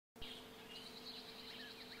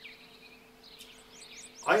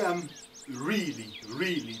I am really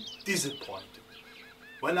disappointed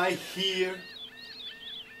when I hear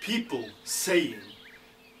people saying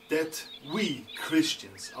that we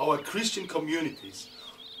Christians, our Christian communities,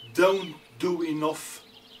 don't do enough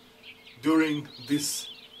during this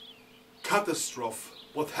catastrophe.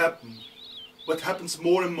 What happens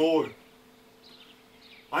more and more.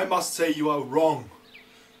 I must say you are wrong.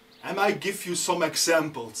 And I give you some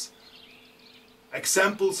examples.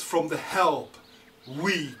 Examples from the help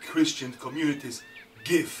we Christian communities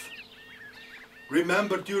give.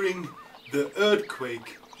 Remember, during the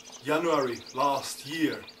earthquake January last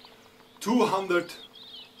year,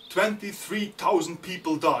 223,000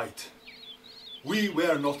 people died. We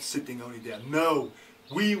were not sitting only there. No,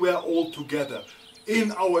 we were all together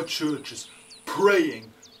in our churches,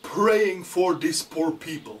 praying for these poor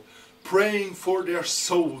people, praying for their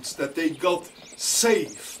souls, that they got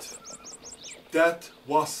saved. That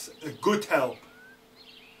was a good help.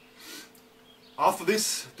 After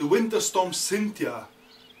this, the winter storm Cynthia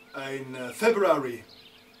in February,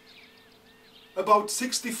 about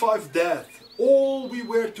 65 deaths. All we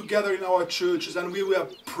were together in our churches and we were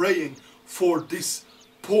praying for these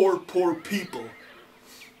poor people.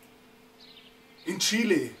 In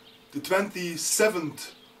Chile, the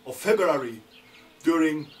 27th of February,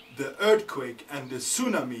 during the earthquake and the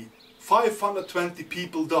tsunami, 520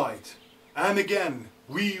 people died. And again,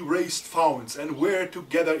 we raised funds and were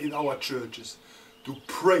together in our churches to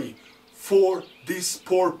pray for these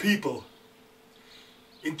poor people.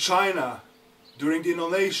 In China, during the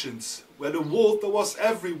inundations, where the water was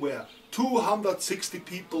everywhere, 260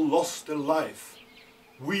 people lost their life.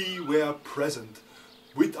 We were present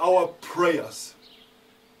with our prayers.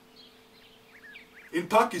 In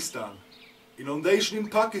Pakistan, inundation in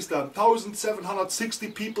Pakistan,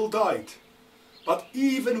 1,760 people died. But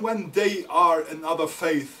even when they are another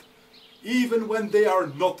faith, even when they are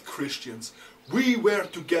not Christians, we were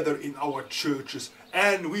together in our churches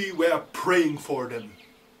and we were praying for them.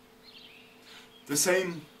 The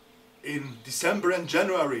same in December and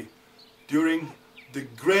January, during the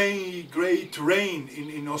great rain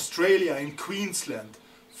in Australia, in Queensland.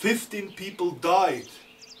 15 people died.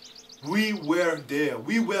 We were there,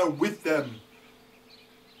 we were with them.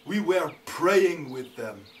 We were praying with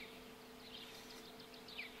them.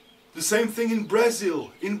 The same thing in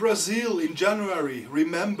Brazil. In Brazil in January,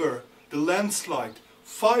 remember the landslide.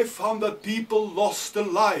 500 people lost their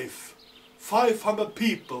life. 500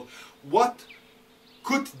 people. What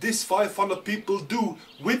could these 500 people do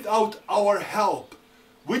without our help?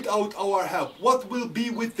 Without our help, what will be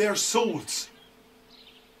with their souls?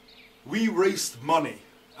 We raised money,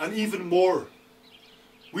 and even more.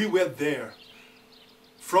 We were there.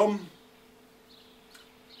 From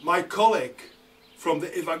my colleague from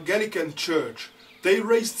the Evangelical Church, they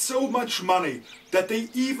raised so much money that they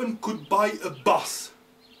even could buy a bus.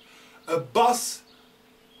 A bus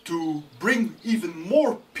to bring even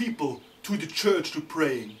more people to the church to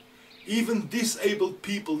praying. Even disabled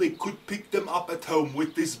people, they could pick them up at home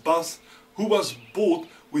with this bus who was bought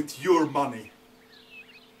with your money.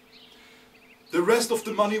 The rest of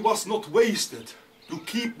the money was not wasted. To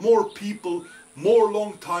keep more people more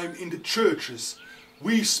long time in the churches,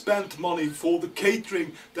 we spent money for the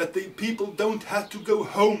catering, that the people don't have to go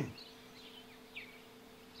home.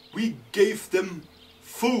 We gave them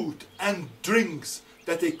food and drinks,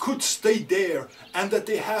 that they could stay there and that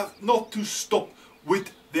they have not to stop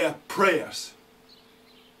with their prayers.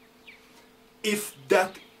 If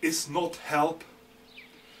that is not help,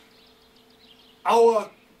 our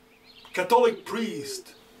Catholic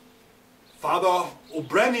priest, Father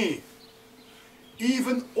O'Brien,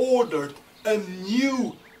 even ordered a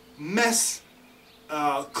new mass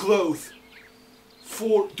cloth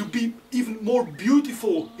to be even more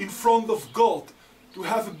beautiful in front of God, to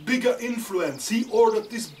have a bigger influence. He ordered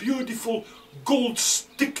this beautiful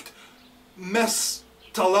gold-sticked mass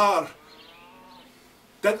talar,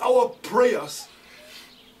 that our prayers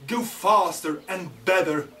go faster and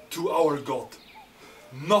better to our God.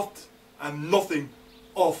 Not and nothing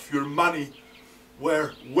of your money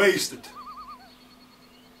were wasted.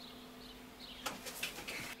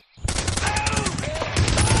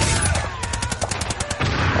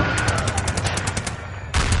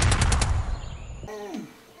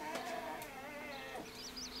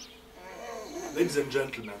 Ladies and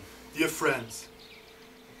gentlemen, dear friends,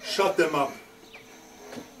 shut them up.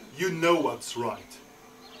 You know what's right.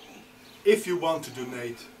 If you want to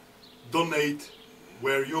donate, donate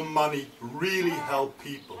where your money really helps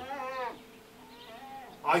people.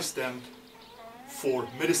 I stand for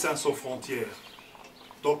Medecin sans frontières,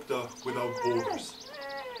 Doctor Without Borders.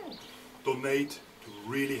 Donate to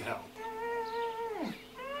really help.